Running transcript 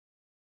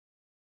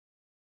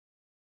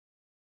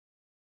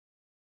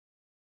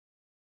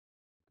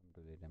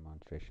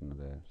demonstration of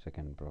the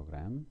second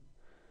program,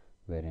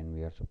 wherein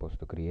we are supposed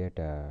to create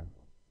a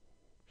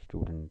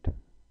student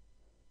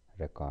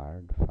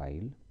record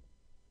file,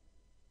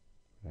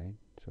 right?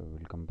 So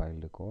we'll compile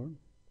the code.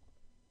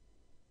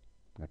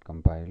 That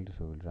compiled,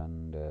 so we'll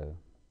run the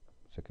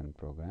second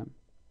program.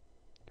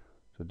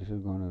 So this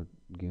is going to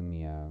give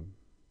me a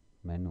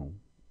menu.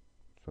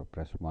 So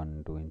press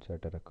 1 to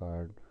insert a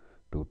record,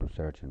 2 to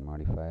search and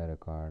modify a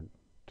record,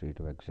 3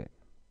 to exit.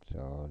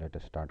 So let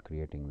us start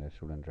creating the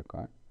student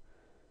record.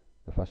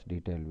 The first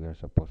detail we are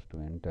supposed to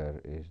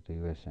enter is the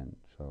USN.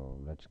 So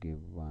let's give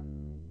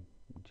one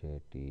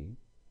JT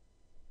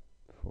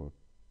for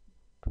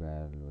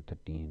 12 or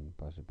 13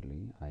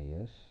 possibly,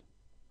 IS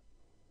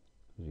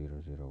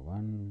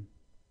 001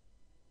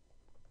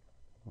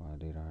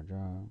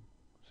 Vadiraja,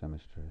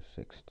 semester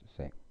 6th,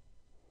 say.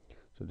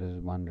 So this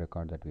is one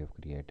record that we have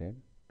created.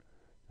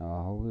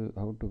 Now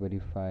how to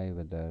verify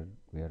whether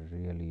we are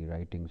really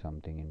writing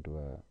something into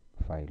a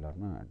file or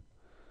not?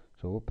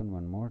 So open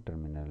one more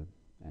terminal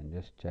and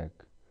just check.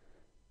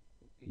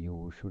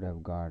 You should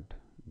have got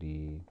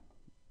the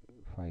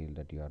file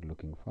that you are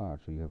looking for.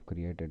 So you have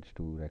created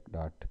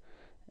studrec.txt.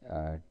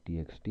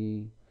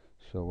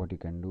 So what you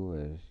can do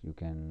is you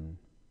can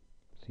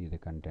see the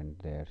content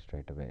there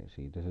straight away.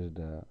 See, this is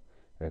the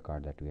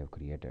record that we have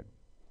created.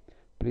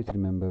 Please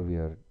remember, we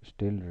are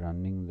still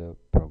running the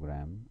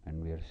program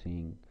and we are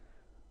seeing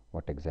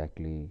what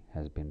exactly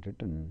has been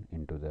written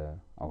into the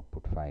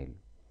output file.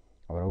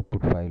 Our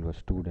output file was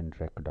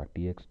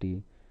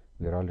studrec.txt.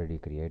 We are already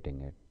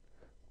creating it.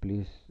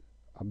 Please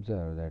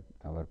observe that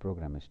our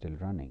program is still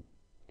running.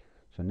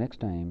 So next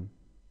time,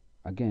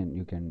 again,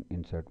 you can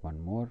insert one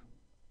more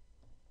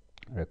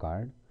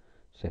record.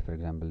 Say for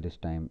example, this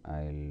time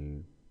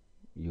I'll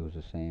use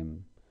the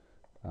same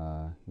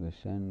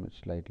USN but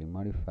slightly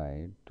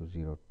modified to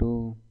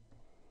 02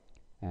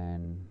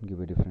 and give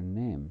a different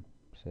name,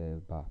 say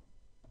BA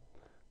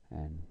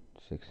and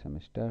 6th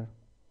semester.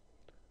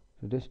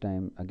 So this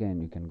time again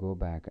you can go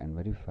back and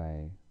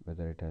verify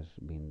whether it has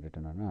been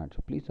written or not.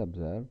 So please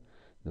observe,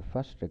 the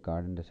first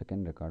record and the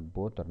second record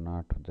both are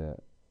not the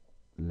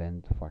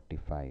length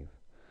 45.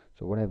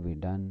 So what have we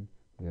done?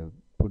 We have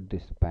put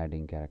this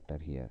padding character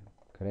here,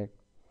 correct?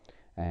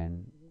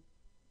 And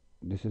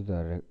this is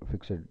the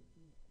fixed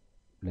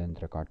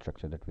length record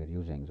structure that we are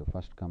using. So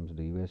first comes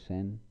the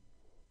USN,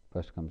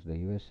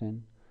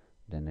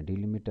 then a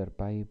delimiter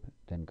pipe,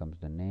 then comes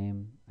the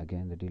name,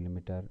 again the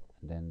delimiter,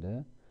 then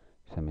the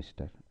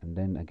semester, and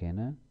then again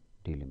a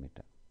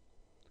delimiter.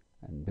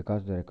 And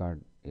because the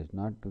record is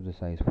not to the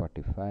size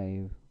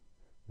 45,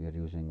 we are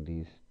using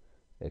these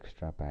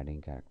extra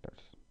padding characters.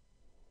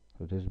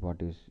 So this is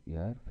what is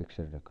your fixed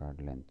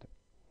record length.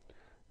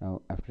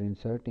 Now after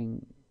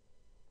inserting,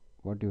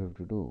 what you have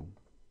to do,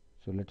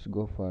 so let's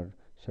go for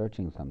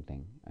searching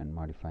something and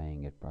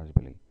modifying it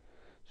possibly.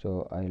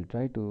 So I'll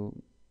try to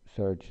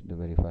search the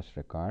very first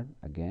record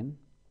again,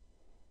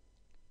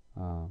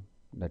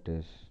 that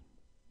is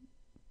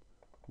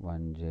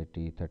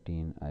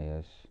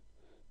 1JT13IS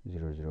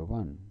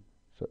 001.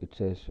 So it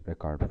says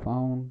record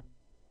found.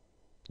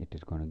 It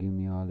is going to give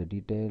me all the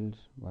details,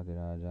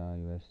 Vadiraja,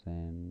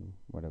 USN,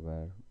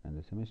 whatever, and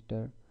the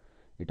semester.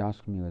 It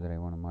asks me whether I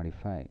want to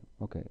modify.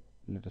 Okay,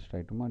 let us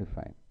try to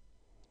modify.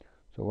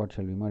 So what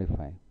shall we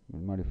modify?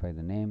 We'll modify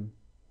the name.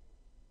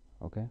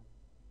 Okay,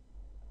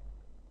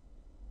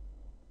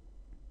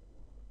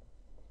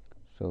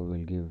 so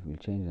we'll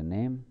change the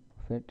name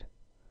of it.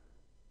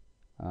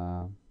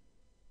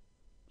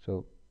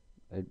 So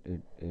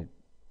it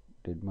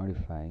did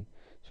modify.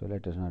 So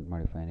let us not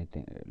modify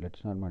anything.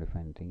 Let's not modify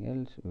anything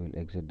else. We will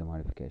exit the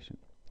modification.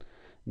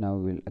 Now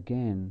we'll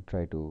again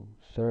try to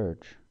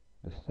search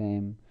the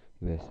same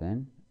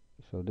USN.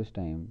 So this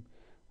time,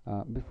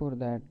 before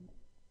that,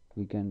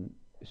 we can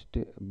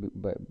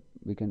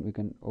we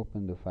can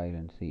open the file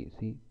and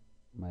see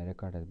my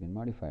record has been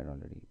modified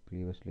already.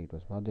 Previously it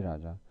was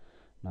Vadiraja,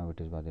 now it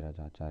is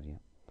Vadiraja Acharya.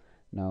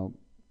 Now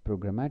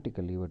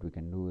programmatically what we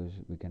can do is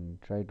we can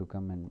try to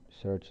come and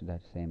search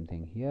that same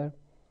thing here.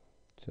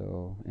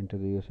 So enter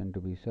the USN to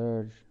be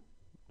searched,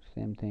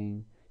 same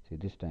thing. See,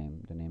 this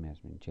time the name has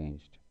been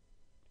changed,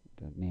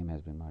 the name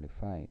has been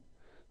modified.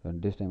 So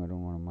this time I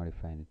don't want to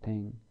modify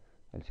anything.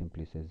 I'll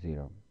simply say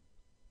 0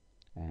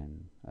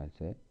 and I'll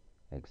say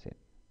exit,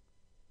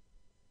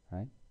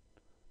 right?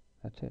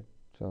 That's it.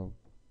 So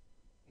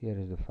here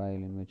is the file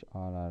in which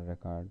all our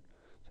records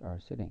are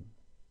sitting.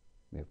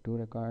 We have 2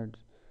 records,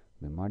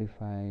 we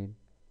modified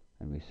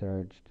and we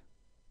searched,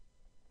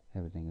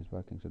 everything is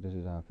working. So this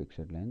is our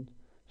fixed length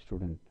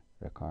student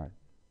record,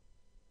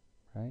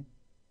 right?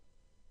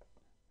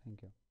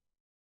 Thank you.